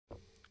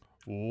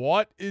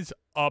What is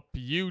up,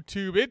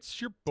 YouTube? It's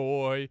your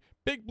boy,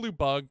 Big Blue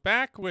Bug,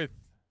 back with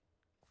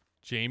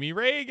Jamie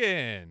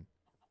Reagan,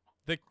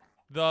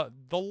 the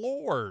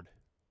Lord.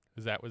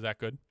 Was that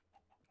good?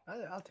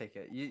 I'll take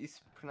it. You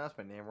pronounced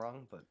my name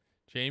wrong, but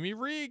Jamie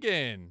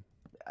Regan,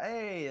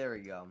 hey, there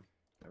we go.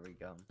 There we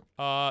go.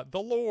 the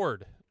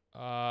Lord.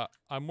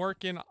 I'm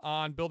working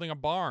on building a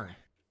barn,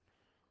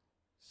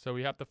 so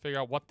we have to figure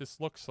out what this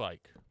looks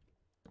like.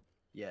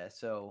 Yeah.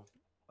 So,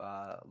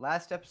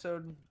 last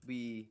episode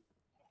we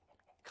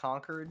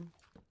conquered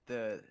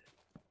the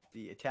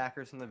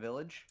attackers in the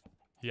village.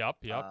 Yep.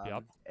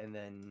 And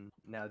then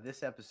now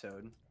this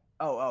episode.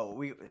 Oh,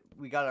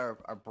 we got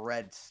our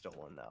bread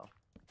stolen though.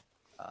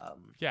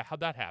 Yeah,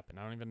 how'd that happen?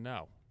 I don't even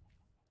know.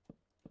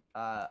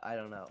 I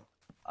don't know.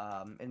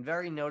 And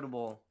very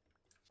notable.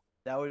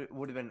 That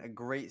would have been a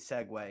great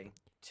segue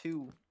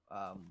to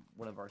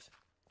one of our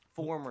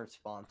former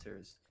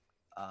sponsors.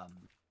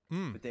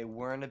 But they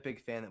weren't a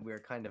big fan that we were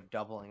kind of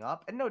doubling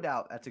up, and no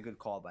doubt that's a good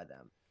call by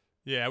them.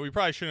 Yeah, we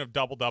probably shouldn't have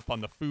doubled up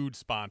on the food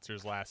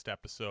sponsors last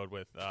episode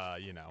with,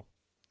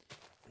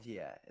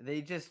 Yeah,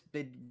 they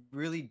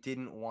really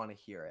didn't want to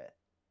hear it.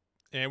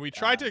 And we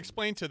tried to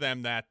explain to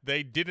them that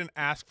they didn't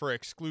ask for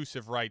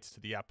exclusive rights to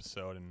the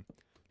episode, and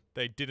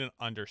they didn't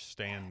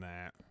understand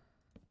that.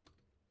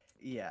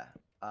 Yeah.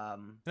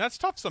 And that's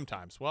tough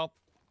sometimes. Well,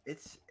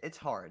 it's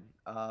hard.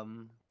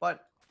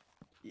 But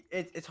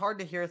it's hard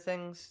to hear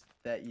things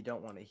that you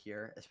don't want to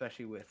hear,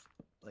 especially with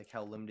like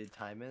how limited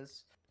time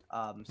is.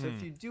 So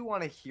if you do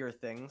want to hear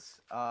things,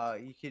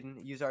 you can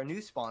use our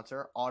new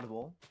sponsor,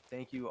 Audible.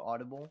 Thank you,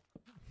 Audible.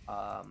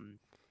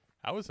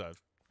 That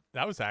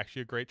was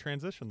actually a great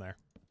transition there.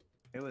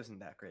 It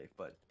wasn't that great,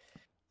 but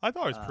I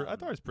thought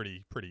it was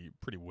pretty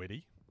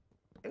witty.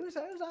 It was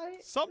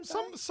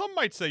Some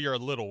might say you're a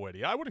little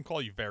witty. I wouldn't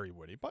call you very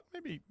witty, but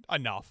maybe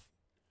enough.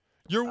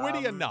 You're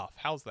witty enough.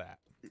 How's that?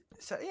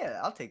 So yeah,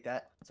 I'll take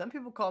that. Some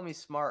people call me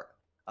smart.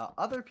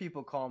 Other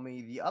people call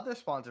me the other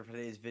sponsor for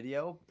today's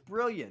video,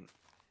 Brilliant.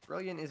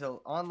 Brilliant is an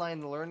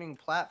online learning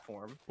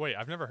platform. Wait,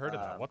 I've never heard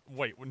of that. What?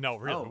 Wait, no,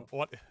 really? Oh,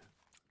 What?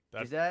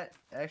 Is that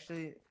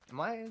actually? Am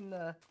I in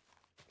the?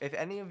 If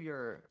any of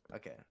your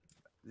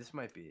this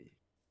might be.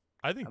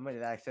 I might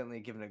have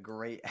accidentally given a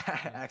great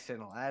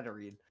accidental ad to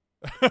read.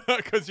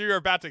 Because you're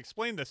about to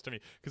explain this to me,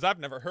 because I've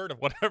never heard of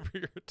whatever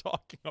you're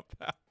talking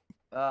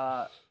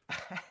about.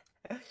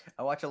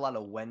 I watch a lot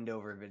of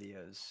Wendover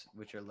videos,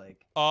 which are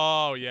like.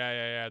 Oh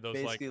yeah.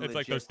 Those like it's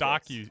like those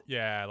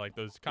like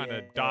those kind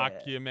of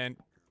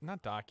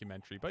not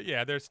documentary, but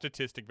yeah, there's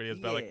statistic videos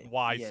about like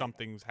why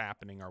something's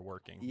happening or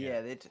working.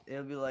 Yeah,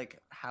 it'll be like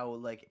how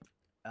like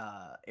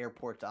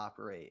airports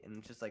operate, and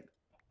it's just like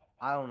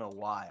I don't know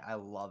why. I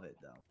love it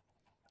though.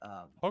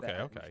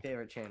 Okay. My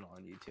favorite channel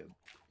on YouTube,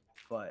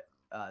 but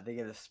they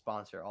get a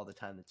sponsor all the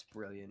time that's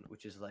Brilliant,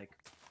 which is like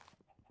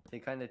they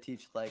kind of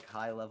teach like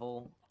high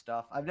level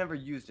stuff. I've never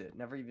used it,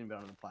 never even been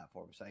on the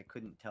platform, so I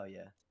couldn't tell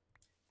you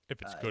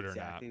if it's good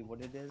exactly or not.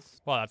 what it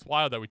is. Well, that's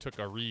wild that we took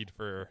a read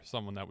for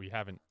someone that we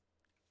haven't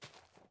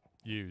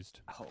used.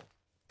 Oh.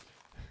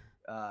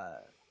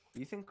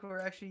 You think we're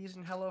actually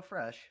using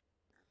HelloFresh?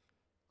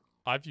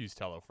 I've used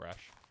HelloFresh.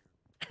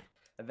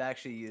 I've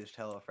actually used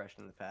HelloFresh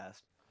in the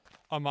past.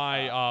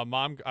 My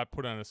mom, I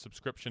put on a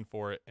subscription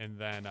for it, and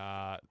then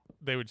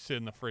they would sit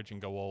in the fridge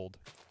and go old.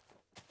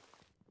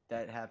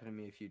 That happened to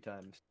me a few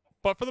times.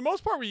 But for the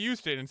most part, we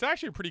used it, and it's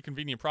actually a pretty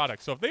convenient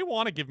product. So if they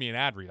want to give me an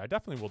ad read, I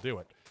definitely will do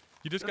it.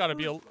 You just got to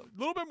be a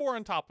little bit more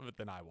on top of it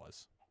than I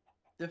was.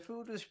 The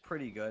food was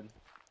pretty good.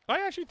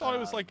 I actually thought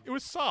it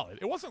was solid.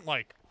 It wasn't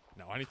like,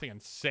 anything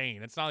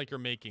insane. It's not like you're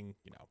making,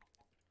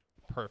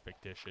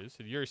 perfect dishes.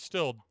 You're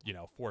still,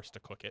 forced to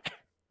cook it.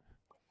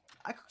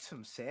 I cooked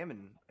some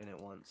salmon in it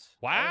once.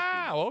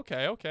 Wow.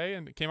 Okay.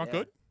 And it came out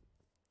good?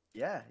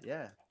 Yeah.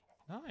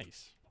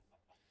 Nice.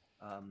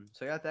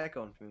 So I got that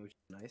going for me, which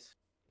is nice.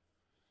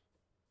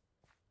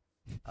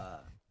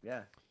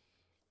 Yeah.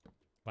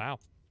 Wow.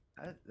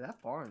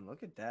 That barn,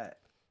 look at that.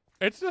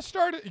 It's the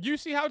start. You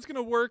see how it's going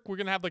to work? We're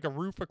going to have like a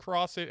roof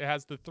across it. It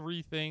has the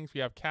three things. We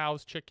have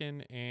cows,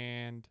 chicken,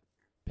 and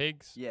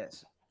pigs.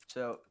 Yes.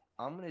 So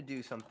I'm going to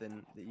do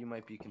something that you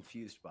might be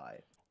confused by.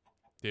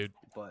 Dude,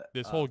 but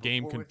this whole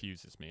game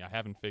confuses me. I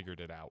haven't figured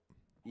it out.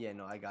 Yeah,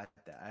 no, I got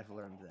that. I've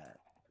learned that.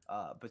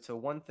 But so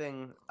one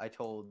thing I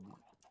told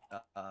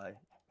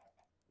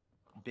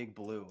Big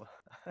Blue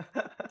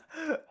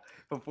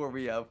before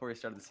we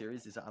started the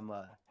series is I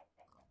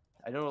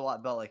know a lot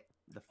about like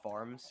the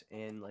farms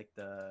in like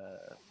the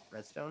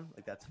Redstone.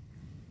 Like that's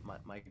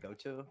my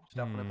go-to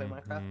stuff when I play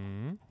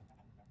Minecraft.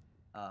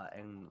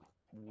 And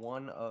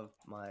one of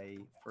my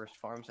first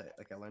farms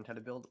I learned how to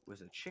build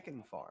was a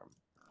chicken farm.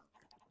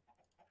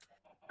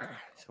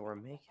 So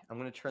I'm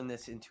gonna turn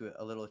this into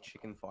a little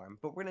chicken farm,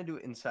 but we're gonna do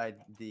it inside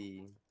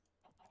the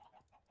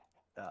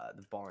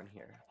barn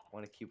here. I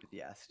want to keep with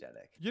the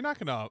aesthetic. You're not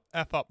gonna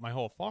F up my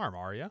whole farm,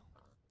 are you?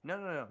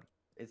 No.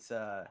 It's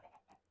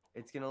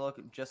gonna look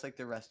just like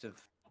the rest of.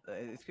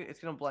 It's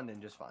gonna blend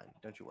in just fine.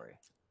 Don't you worry.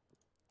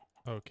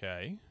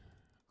 Okay.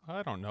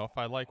 I don't know if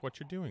I like what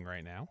you're doing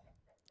right now.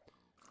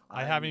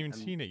 I haven't even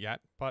seen it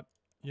yet, but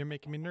you're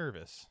making me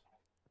nervous.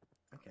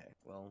 Okay,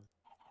 well,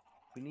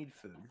 we need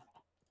food.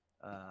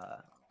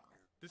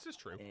 This is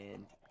true.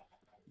 And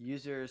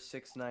user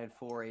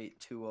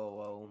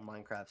 6948200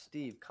 Minecraft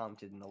Steve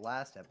commented in the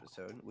last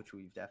episode, which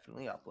we've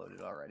definitely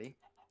uploaded already.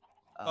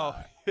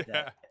 Yeah.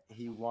 That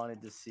he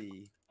wanted to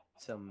see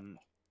some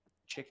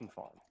chicken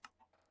farms,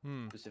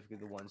 specifically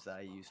the ones that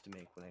I used to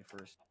make when I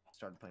first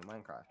started playing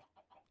Minecraft.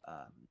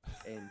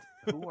 And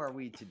who are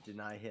we to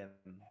deny him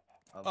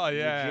of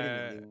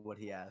legitimately what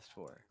he asked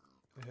for?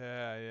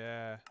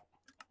 Yeah.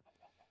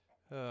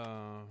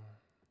 Oh.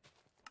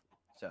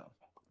 So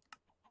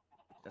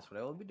that's what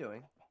I will be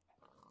doing.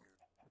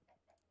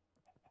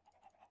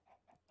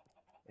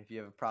 If you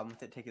have a problem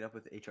with it, take it up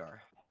with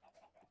HR.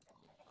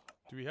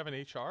 Do we have an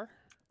HR?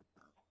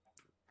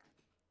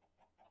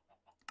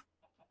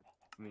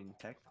 I mean,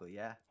 technically,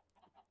 yeah.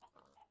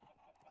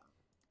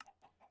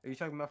 Are you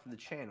talking about for the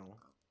channel?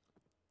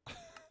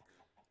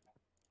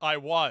 I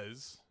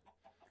was.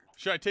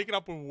 Should I take it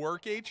up with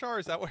work HR?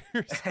 Is that what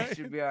you're saying? It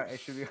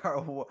should be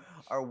our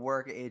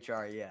work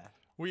HR, yeah.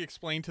 We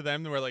explained to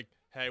them, we're like,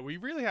 hey, we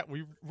really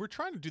we're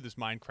trying to do this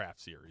Minecraft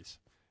series,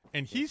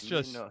 and he's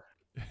just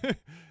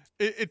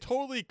it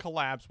totally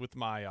collabs with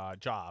my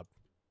job.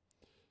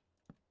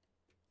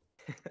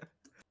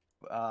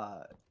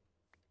 They're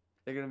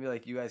gonna be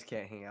like, you guys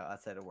can't hang out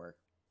outside of work.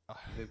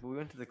 Like, we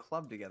went to the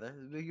club together.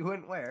 You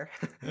went where?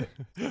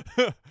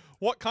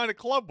 What kind of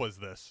club was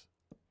this?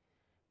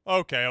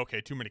 Okay.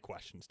 Too many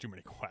questions.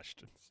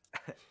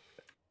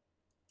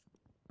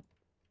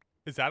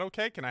 Is that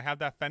okay? Can I have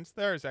that fence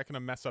there? Or is that going to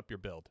mess up your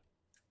build?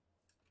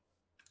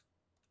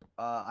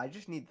 I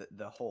just need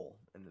the hole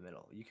in the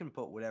middle. You can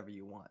put whatever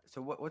you want.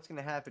 So what's going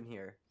to happen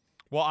here?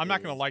 Well, I'm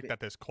not going to like that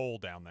there's coal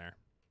down there.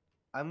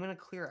 I'm going to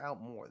clear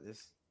out more.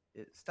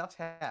 Stuff's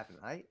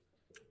happening, right?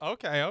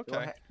 Okay.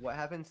 So what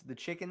happens? The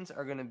chickens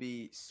are going to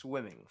be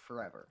swimming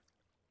forever.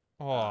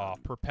 Oh,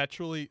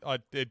 perpetually?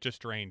 It just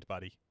drained,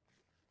 buddy.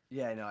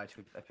 Yeah, I know. I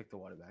picked the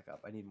water back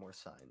up. I need more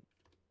sign.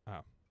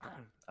 Oh.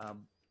 But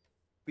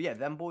yeah,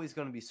 them boys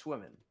going to be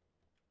swimming.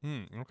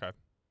 Okay.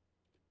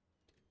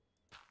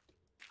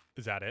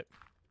 Is that it?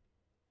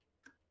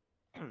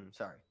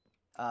 Sorry.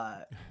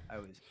 I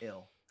was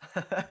ill.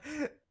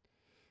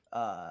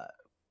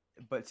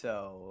 But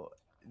so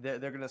they're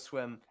going to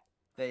swim.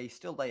 They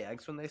still lay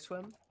eggs when they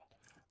swim.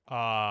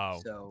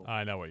 Oh, so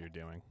I know what you're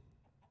doing.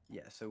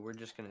 Yeah, so we're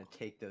just going to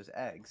take those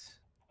eggs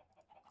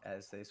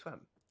as they swim.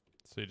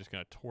 So you're just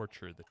going to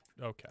torture the...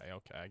 Okay,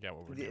 I get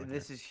what we're doing.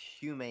 This is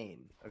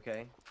humane,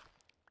 okay?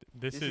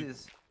 This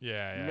is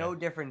yeah. No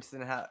difference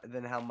than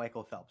how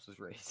Michael Phelps was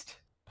raised.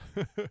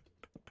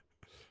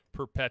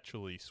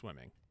 Perpetually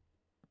swimming.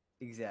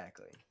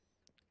 Exactly.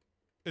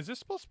 Is this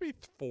supposed to be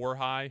 4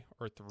 high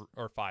or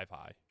 5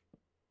 high?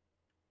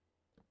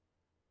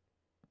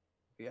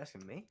 Are you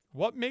asking me?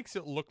 What makes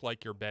it look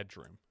like your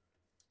bedroom?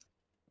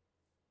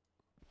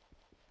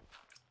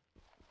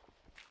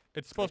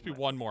 It's supposed to be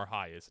 1 more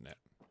high, isn't it?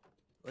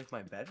 Like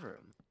my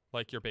bedroom.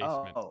 Like your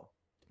basement.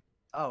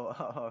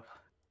 Oh.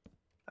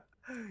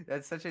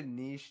 That's such a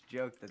niche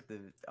joke that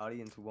the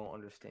audience won't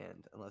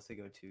understand unless they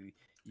go to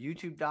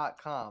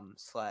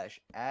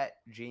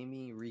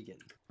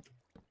youtube.com/@JamieRegan.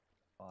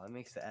 Oh, that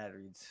makes the ad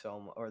read so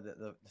much, or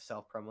the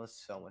self promo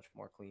so much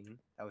more clean.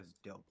 That was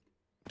dope.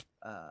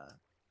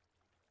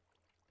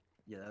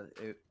 Yeah,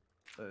 it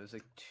was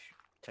like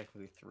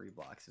technically 3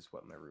 blocks is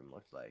what my room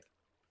looked like.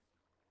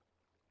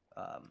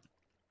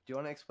 Do you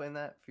want to explain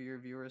that for your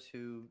viewers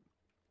who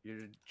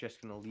you're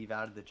just gonna leave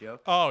out of the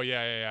joke? Oh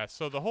yeah.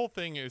 So the whole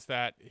thing is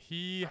that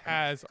he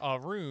has a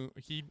room.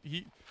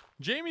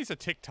 Jamie's a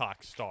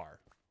TikTok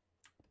star.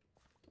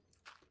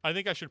 I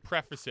think I should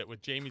preface it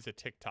with Jamie's a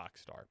TikTok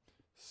star.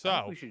 So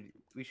I think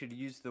we should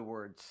use the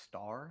word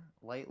star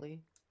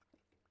lightly.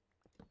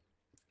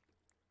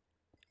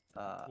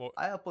 Well,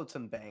 I upload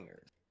some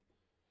bangers.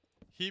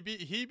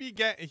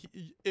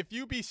 If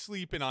you be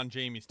sleeping on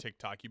Jamie's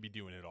TikTok, you'd be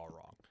doing it all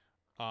wrong.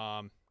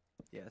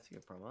 Yeah, that's a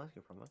good promo.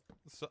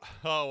 So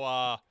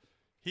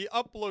he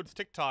uploads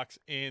TikToks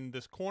in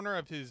this corner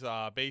of his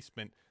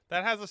basement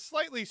that has a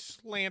slightly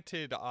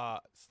slanted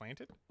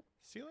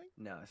ceiling?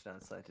 No, it's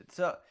not slanted.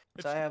 So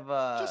I have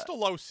just a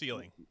low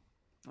ceiling.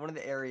 One of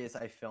the areas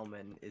I film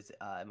in is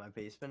in my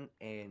basement,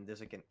 and there's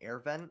like an air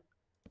vent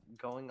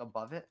going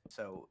above it.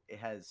 So it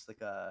has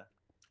like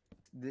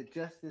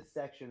just this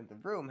section of the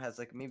room has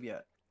like maybe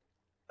a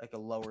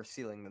lower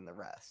ceiling than the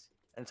rest.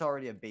 And it's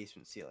already a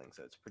basement ceiling,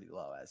 so it's pretty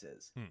low as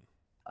is.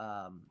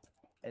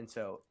 And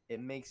so it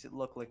makes it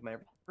look like my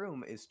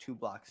room is 2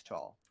 blocks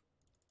tall.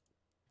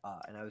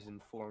 And I was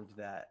informed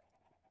that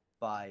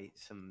by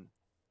some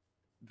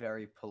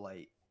very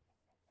polite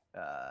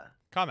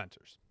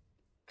Commenters,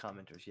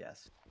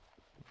 yes.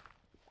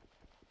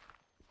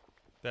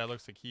 That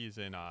looks like he's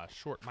in a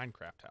short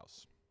Minecraft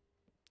house.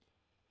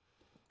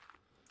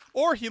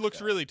 Or he looks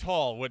really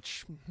tall,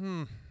 which,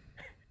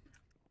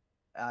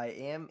 I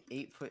am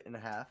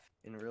 8'1.5"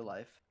 in real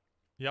life.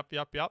 Yep.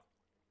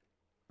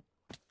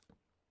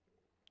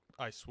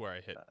 I swear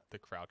I hit the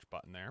crouch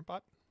button there,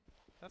 but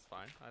That's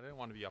fine. I didn't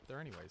want to be up there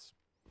anyways.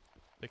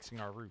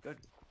 Fixing our roof. Good,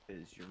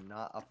 because you're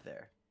not up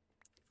there.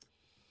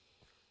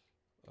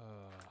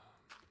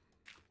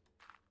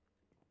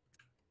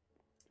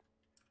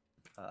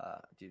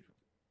 Dude,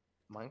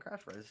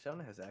 Minecraft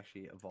Redstone has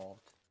actually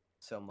evolved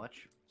so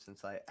much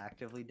since I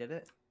actively did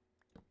it.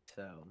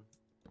 So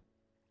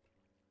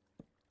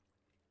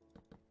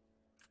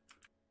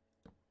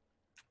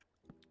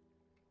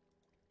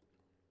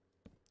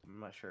I'm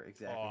not sure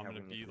exactly how I'm we're gonna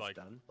gonna be get this like,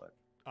 done, but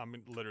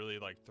I'm literally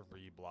like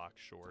 3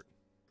 blocks short.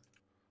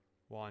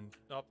 I'm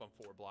 4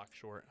 blocks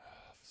short.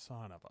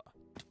 Son of a.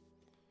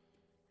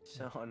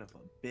 son of a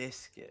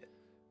biscuit.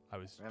 I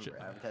was. Remember,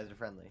 advertiser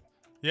friendly.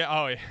 Yeah.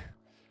 Oh yeah.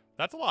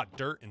 That's a lot of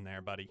dirt in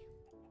there, buddy.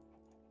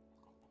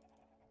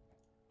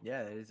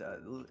 Yeah, it is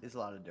a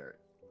lot of dirt.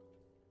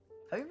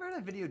 Have you ever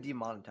had a video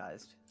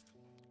demonetized?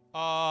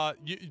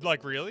 You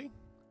like really?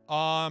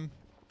 Yeah.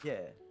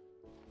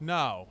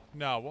 No.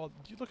 Well,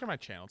 you look at my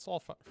channel; it's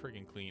all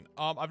friggin' clean.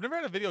 I've never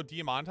had a video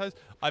demonetized.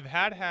 I've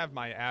had to have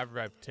my ad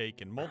rev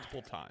taken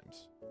multiple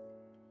times.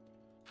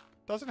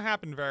 Doesn't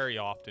happen very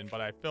often,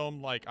 but I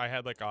filmed like I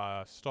had like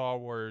a Star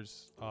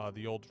Wars,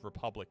 the Old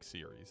Republic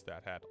series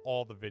that had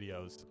all the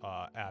videos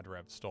ad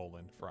rev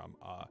stolen from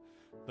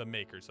the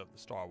makers of the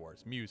Star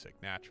Wars music,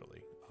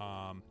 naturally.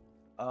 Oh,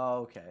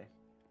 okay.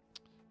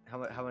 How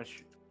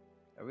much?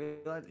 Are you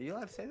allowed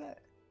to say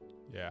that?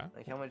 Yeah.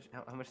 Like how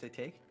much they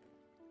take?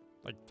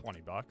 Like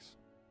 $20.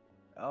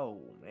 Oh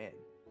man.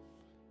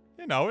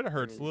 You know, it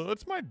hurts a little.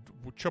 It's my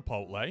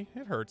Chipotle.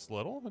 It hurts a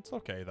little. It's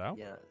okay though.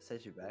 Yeah,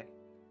 set you back.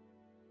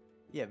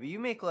 Yeah, but you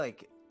make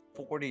like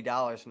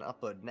 $40 an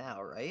upload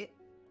now, right?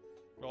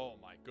 Oh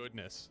my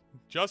goodness.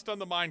 Just on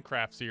the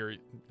Minecraft series.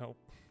 Nope.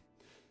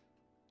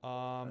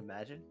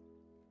 Imagine.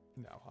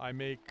 No, I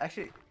make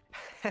Actually,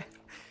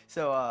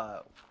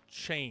 so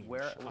change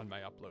on my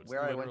uploads.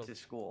 where I went to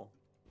school.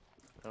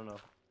 I don't know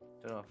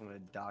if I'm gonna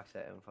dox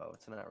that info.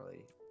 It's not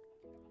really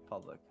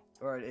public,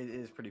 or it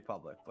is pretty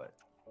public, but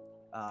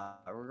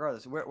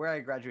regardless, where I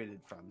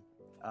graduated from,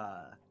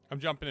 I'm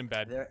jumping in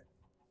bed.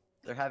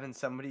 they're having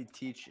somebody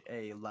teach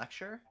a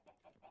lecture,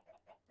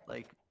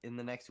 like in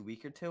the next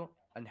week or two,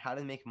 on how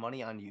to make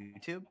money on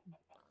YouTube.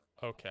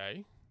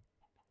 Okay.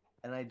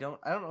 And I don't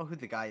know who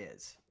the guy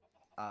is.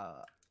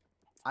 I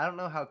don't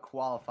know how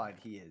qualified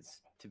he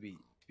is to be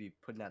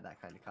putting out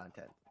that kind of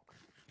content.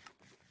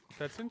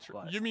 That's interesting.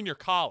 What? You mean your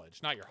college,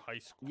 not your high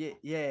school?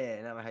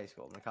 Yeah, not my high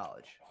school, my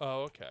college.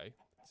 Oh, okay.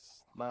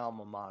 My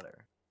alma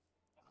mater.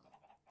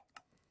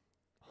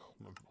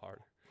 Alma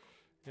mater.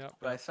 Yep.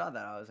 But I saw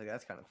that, I was like,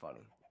 that's kind of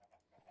funny.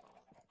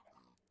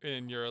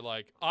 And you're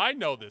like, I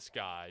know this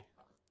guy.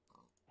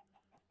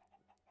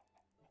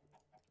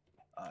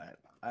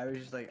 I was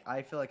just like,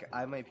 I feel like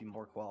I might be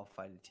more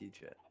qualified to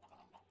teach it.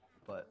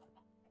 But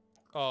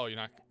Oh, you're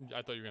not.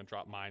 I thought you were gonna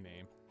drop my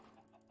name.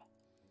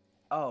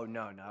 oh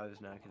no, I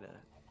was not gonna.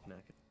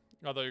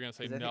 I thought you were gonna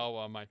say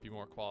Noah might be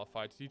more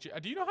qualified to teach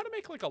it. Do you know how to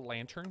make like a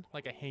lantern,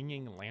 like a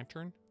hanging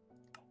lantern?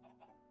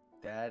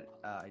 Dad,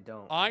 I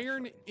don't.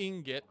 Iron actually.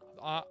 ingot,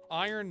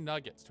 iron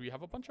nuggets. Do we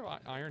have a bunch of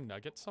iron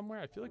nuggets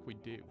somewhere? I feel like we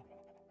do.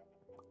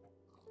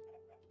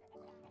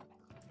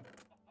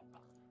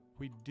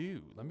 We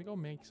do. Let me go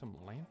make some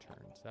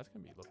lanterns. That's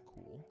gonna look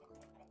cool.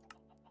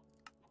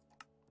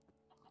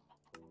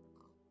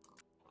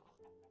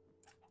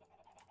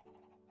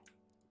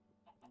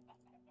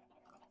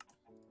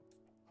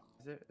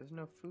 There's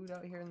no food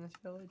out here in this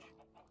village?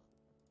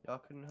 Y'all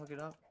couldn't hook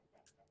it up?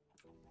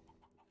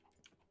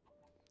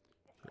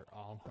 Your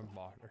alma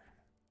mater.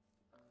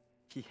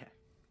 Yeah.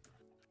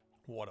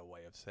 What a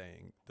way of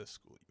saying the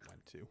school you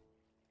went to.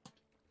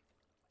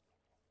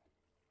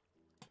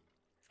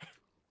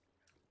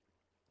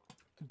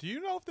 Do you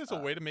know if there's a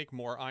way to make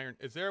more iron?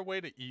 Is there a way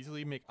to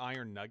easily make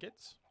iron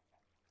nuggets?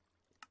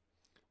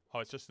 Oh,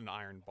 it's just an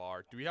iron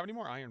bar. Do we have any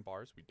more iron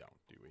bars? We don't,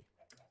 do we?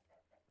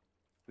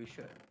 We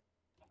should.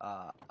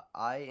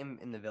 I am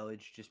in the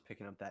village just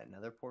picking up that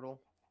nether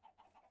portal.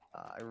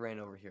 I ran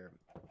over here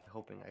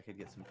hoping I could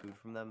get some food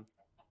from them.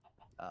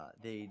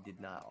 They did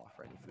not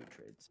offer any food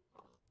trades.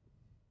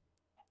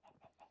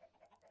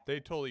 They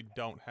totally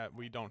don't have.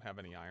 We don't have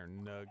any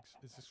iron nugs.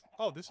 Is this?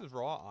 Oh, this is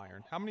raw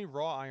iron. How many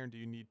raw iron do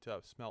you need to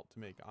smelt to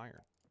make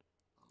iron?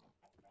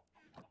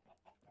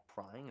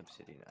 Prying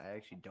obsidian. I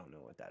actually don't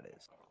know what that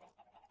is.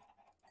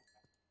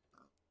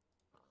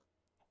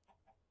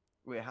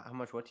 Wait, how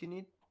much? What do you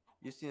need?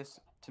 You just need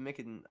to make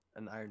it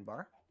an iron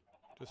bar?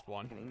 Just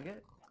one. Like an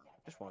ingot?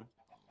 Just one.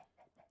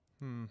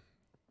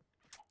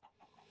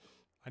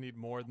 I need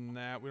more than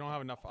that. We don't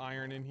have enough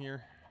iron in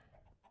here.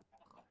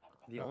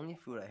 The only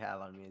food I have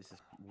on me is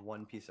this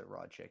one piece of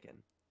raw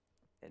chicken.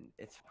 And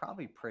it's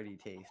probably pretty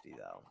tasty,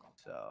 though.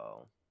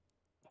 So...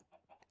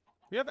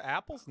 We have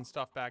apples and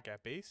stuff back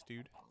at base,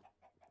 dude.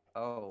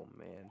 Oh,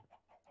 man.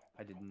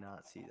 I did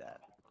not see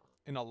that.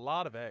 And a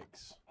lot of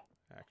eggs,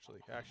 actually.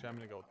 Actually, I'm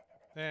going to go...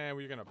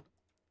 we're going to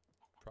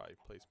probably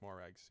place more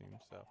eggs soon,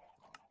 so...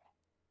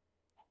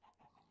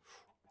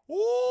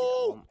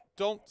 Ooh! Yeah,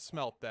 Don't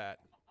smelt that.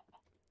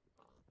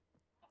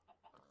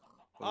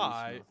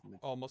 I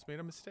almost made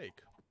a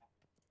mistake.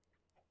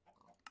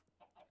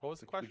 What was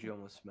the Would question? you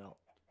almost smelt?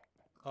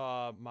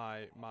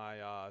 My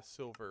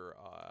silver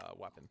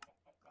weapon.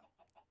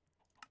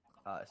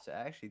 So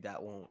actually,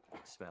 that won't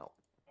smelt.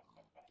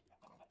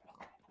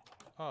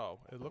 Oh,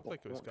 it looked like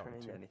it was Won't turn going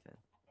into to. anything.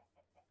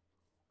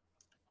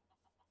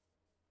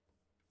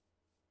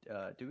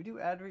 Did we do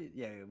ad read?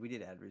 Yeah, we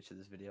did ad reads to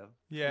this video.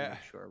 Yeah.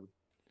 Make sure.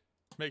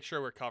 Make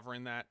sure we're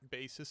covering that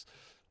basis.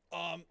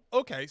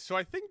 Okay, so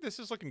I think this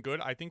is looking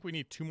good. I think we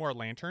need 2 more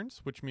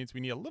lanterns, which means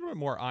we need a little bit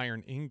more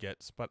iron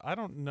ingots, but I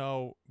don't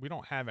know. We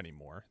don't have any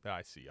more that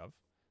I see of.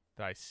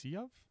 That I see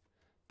of?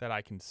 That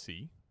I can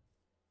see.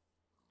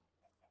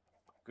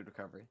 Good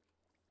recovery.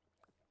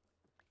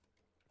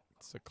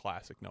 It's a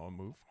classic Noah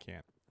move.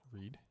 Can't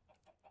read.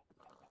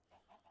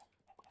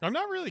 I'm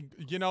not really,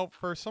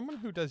 for someone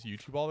who does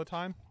YouTube all the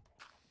time,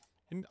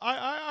 and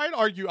I'd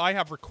argue I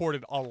have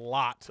recorded a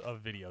lot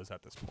of videos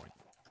at this point.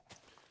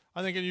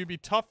 I think you'd be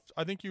tough.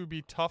 I think you would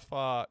be tough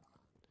to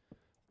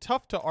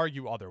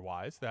argue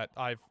otherwise that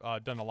I've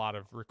done a lot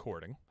of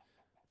recording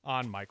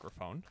on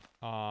microphone.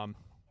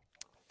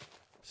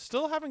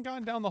 Still haven't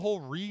gone down the whole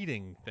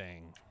reading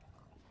thing.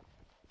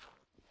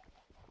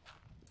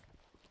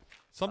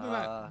 Something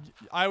that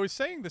I was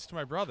saying this to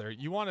my brother.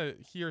 You want to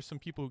hear some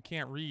people who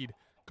can't read,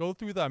 go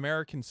through the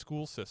American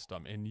school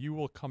system and you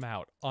will come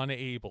out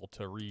unable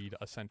to read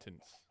a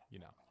sentence,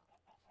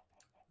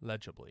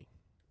 legibly.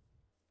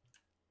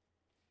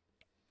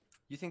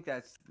 You think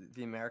that's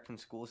the American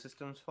school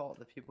system's fault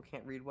that people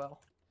can't read well?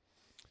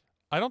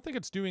 I don't think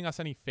it's doing us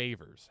any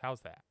favors.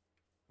 How's that?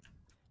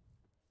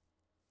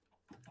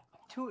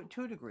 To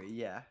a degree,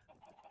 yeah.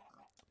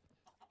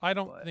 I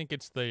don't think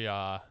it's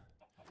I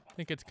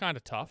think it's kind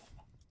of tough.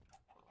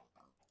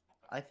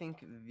 I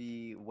think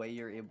the way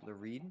you're able to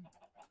read,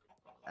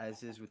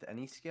 as is with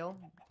any skill,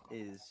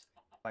 is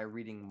by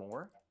reading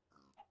more.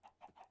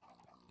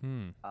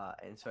 And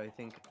so I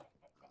think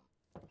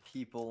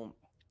people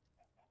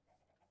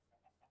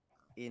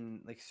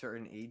in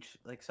certain age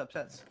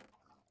subsets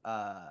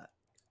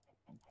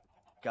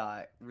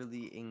got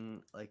really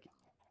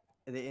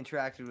they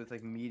interacted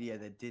with media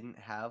that didn't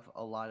have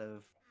a lot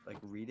of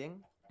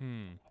reading.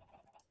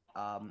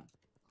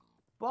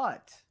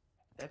 But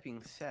that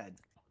being said,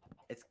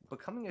 it's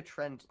becoming a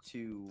trend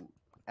to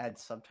add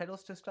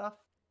subtitles to stuff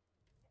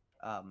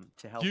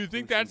to help. Do you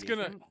think that's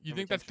gonna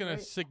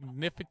rate.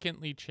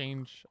 significantly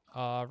change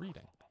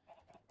reading?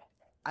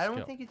 I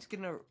don't think it's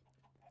gonna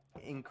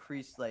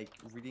increase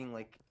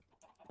reading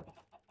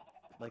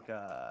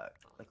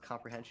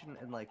comprehension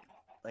and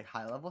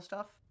high level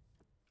stuff,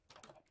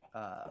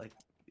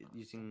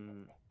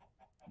 using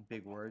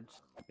big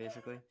words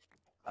basically,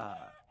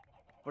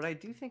 but I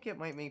do think it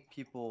might make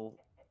people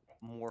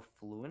more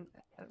fluent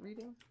at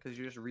reading because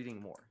you're just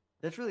reading more.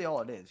 That's really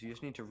all it is. You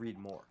just need to read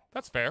more.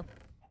 That's fair.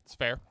 It's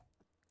fair.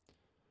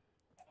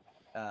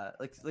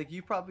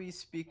 You probably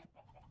speak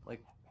I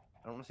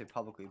don't want to say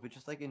publicly, but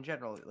just in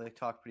general,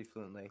 talk pretty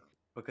fluently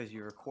because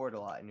you record a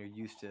lot and you're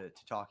used to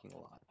talking a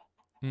lot.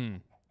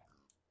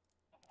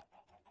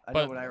 I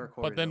know when I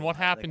recorded. But then what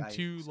happened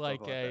to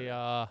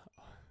a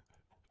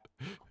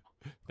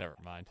never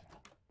mind.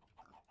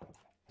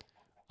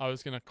 I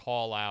was gonna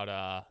call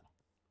out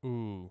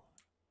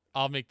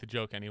I'll make the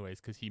joke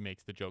anyways because he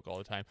makes the joke all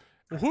the time.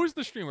 Who's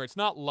the streamer? It's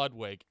not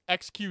Ludwig.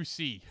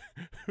 XQC.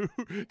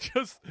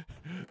 Just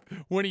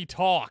when he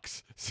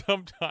talks,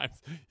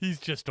 sometimes he's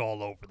just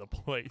all over the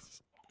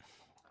place.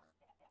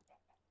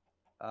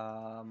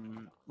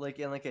 In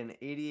an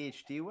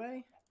ADHD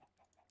way?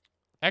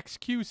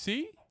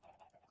 XQC?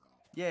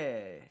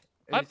 Yeah.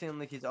 Are you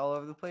saying he's all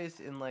over the place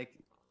in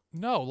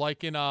No,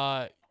 in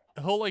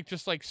he'll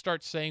just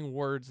start saying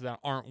words that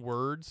aren't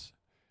words.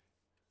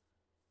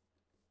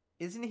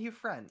 Isn't he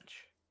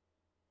French?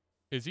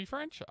 Is he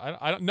French?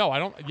 I don't know. I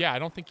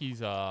don't think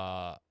he's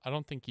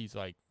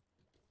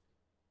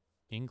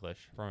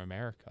English from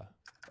America.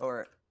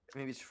 Or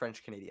maybe he's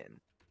French Canadian.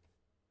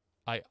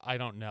 I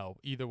don't know.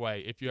 Either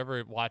way, if you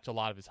ever watch a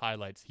lot of his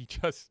highlights,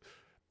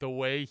 the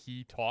way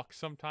he talks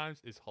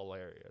sometimes is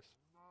hilarious.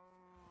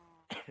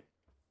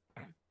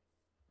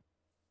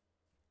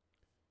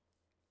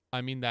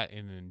 I mean that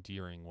in an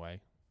endearing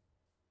way.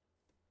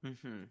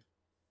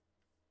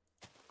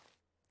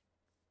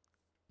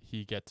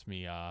 He gets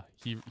me,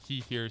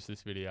 he hears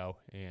this video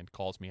and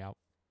calls me out.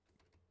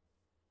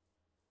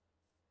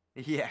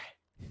 Yeah.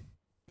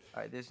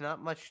 Alright, there's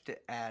not much to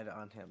add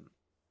on him,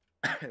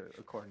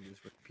 according to his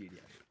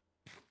Wikipedia.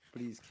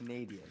 But he's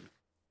Canadian.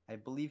 I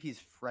believe he's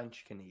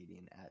French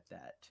Canadian at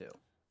that, too.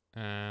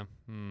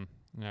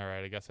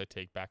 Alright, I guess I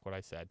take back what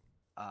I said.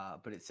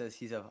 But it says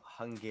he's of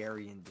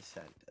Hungarian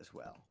descent as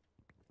well.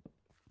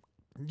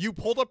 You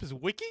pulled up his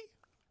wiki?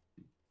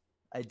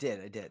 I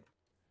did.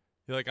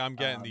 You're like, I'm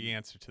getting the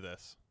answer to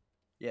this.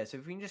 Yeah, so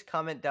if you can just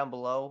comment down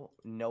below,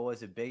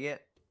 Noah's a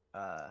bigot,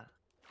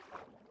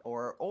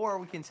 or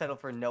we can settle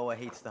for Noah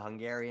hates the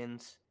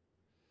Hungarians.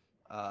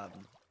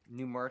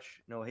 New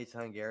merch, Noah hates the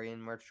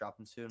Hungarian merch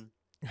dropping soon.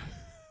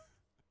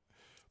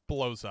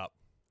 Blows up.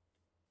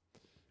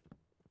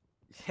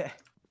 Yeah,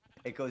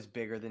 it goes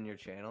bigger than your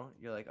channel.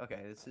 You're like,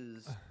 okay, this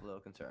is a little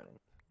concerning.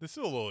 This is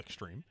a little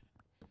extreme.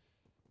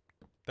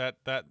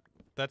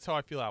 That's how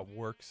I feel at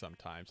work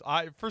sometimes.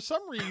 For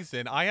some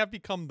reason, I have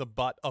become the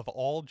butt of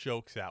all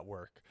jokes at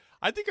work.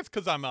 I think it's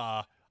because I'm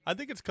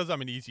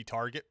an easy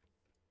target.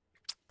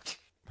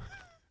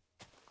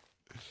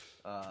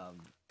 I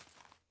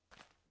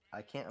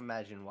can't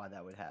imagine why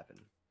that would happen.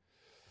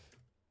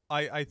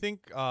 I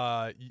think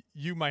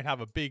you might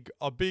have a big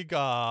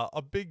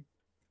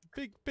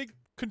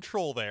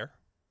control there.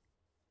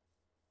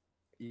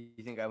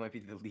 You think I might be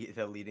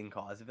the leading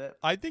cause of it?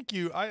 I think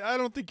you. I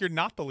don't think you're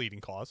not the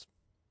leading cause.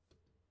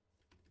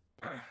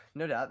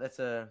 No doubt. That's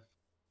a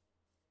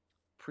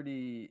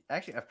pretty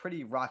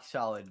rock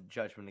solid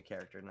judgment of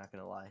character. Not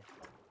gonna lie.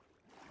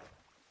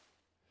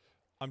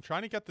 I'm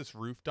trying to get this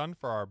roof done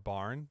for our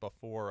barn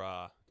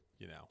before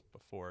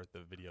before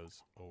the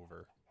video's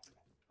over.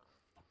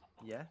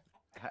 Yeah,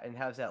 and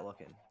how's that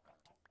looking?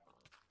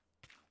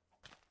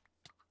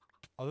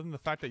 Other than the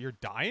fact that you're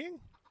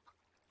dying?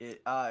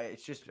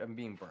 It's just I'm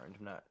being burned.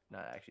 I'm not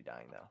actually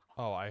dying though.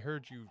 Oh, I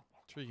heard you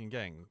freaking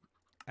getting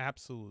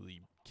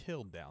absolutely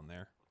killed down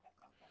there.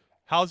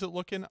 How's it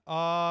looking?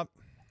 Not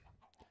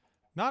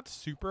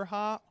super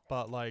hot,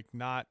 but like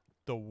not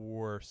the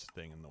worst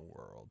thing in the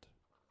world.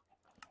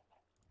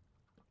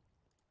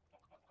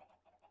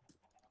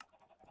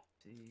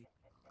 Let's see.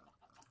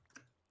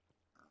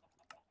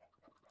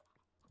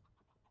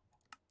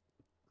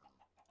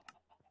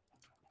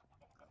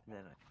 And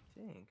then I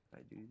think if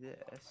I do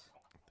this.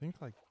 Think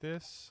like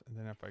this, and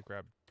then if I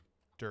grab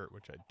dirt,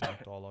 which I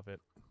dumped all of it.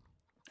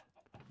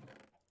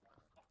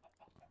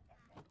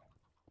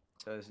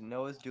 So as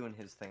Noah's doing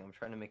his thing, I'm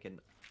trying to make an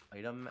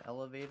item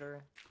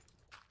elevator.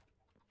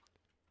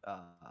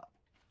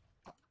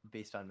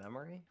 Based on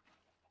memory.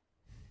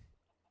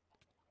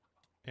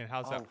 And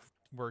how's that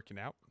working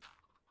out?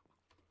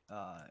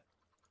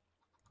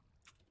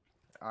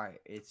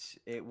 Alright,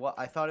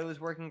 I thought it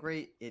was working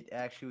great. It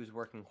actually was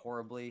working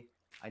horribly.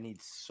 I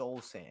need soul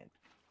sand.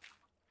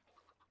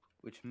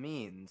 Which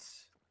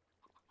means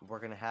we're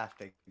gonna have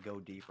to go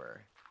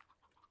deeper.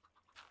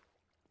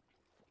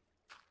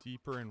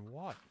 Deeper in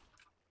what?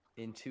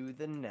 Into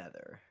the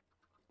nether.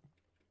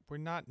 We're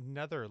not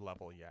nether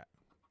level yet.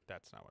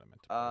 That's not what I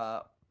meant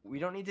to We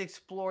don't need to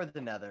explore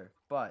the nether,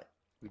 but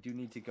we do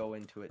need to go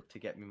into it to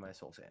get me my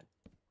soul sand.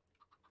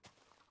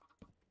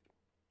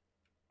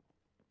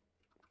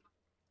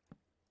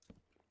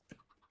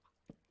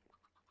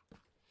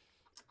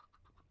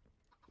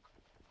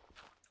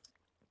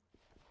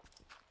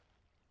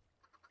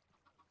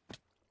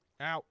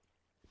 Ow.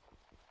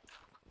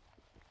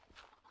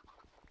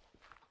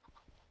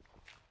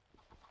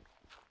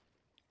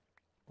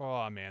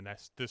 Oh man,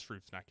 this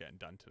roof's not getting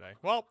done today.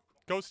 Well,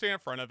 go stand in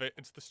front of it.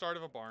 It's the start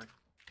of a barn.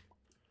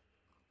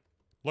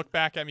 Look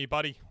back at me,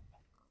 buddy.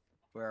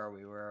 Where are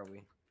we? Where are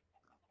we?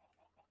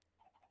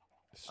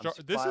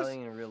 This is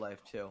in real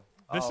life too.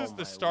 This is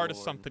the start of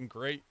something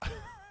great.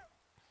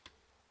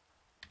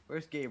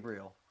 Where's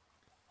Gabriel?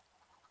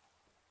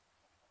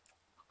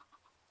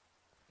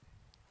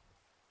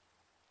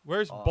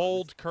 Where's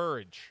bold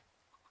courage?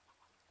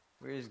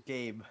 Where's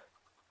Gabe?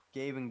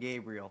 Gabe and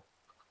Gabriel.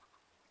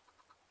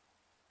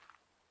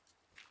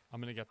 I'm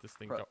gonna get this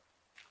thing going.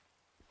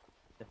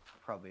 They're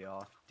probably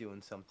off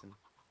doing something.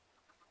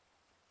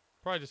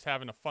 Probably just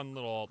having a fun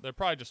little. They're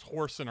probably just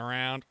horsing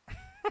around.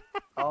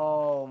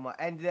 Oh my!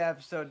 End the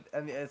episode.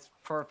 I mean, it's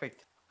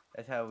perfect.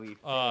 That's how we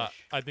finish.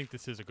 I think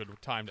this is a good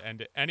time to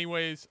end it.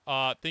 Anyways,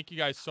 thank you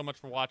guys so much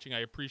for watching. I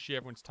appreciate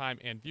everyone's time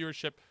and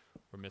viewership.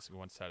 We're missing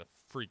one set of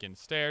freaking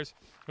stairs.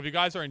 If you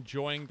guys are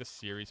enjoying the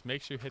series,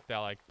 make sure you hit that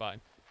like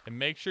button. And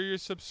make sure you're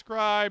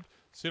subscribed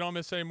so you don't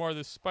miss any more of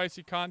this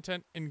spicy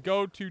content. And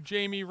go to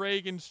Jamie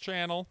Reagan's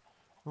channel.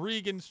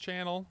 Reagan.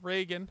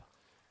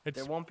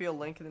 There won't be a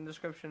link in the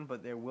description,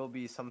 but there will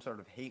be some sort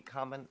of hate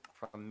comment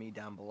from me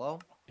down below.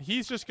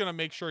 He's just going to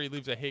make sure he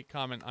leaves a hate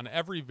comment on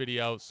every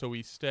video so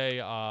we stay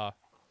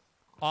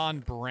on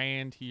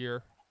brand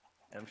here.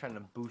 And I'm trying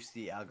to boost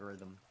the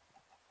algorithm.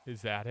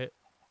 Is that it?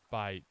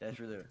 That's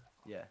really,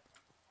 yeah.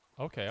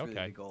 Okay, That's okay.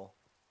 really the goal.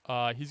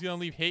 He's going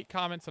to leave hate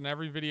comments on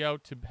every video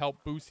to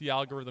help boost the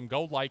algorithm.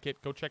 Go like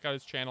it. Go check out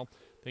his channel.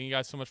 Thank you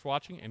guys so much for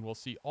watching, and we'll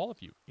see all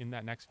of you in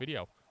that next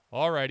video.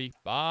 Alrighty,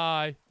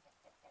 bye.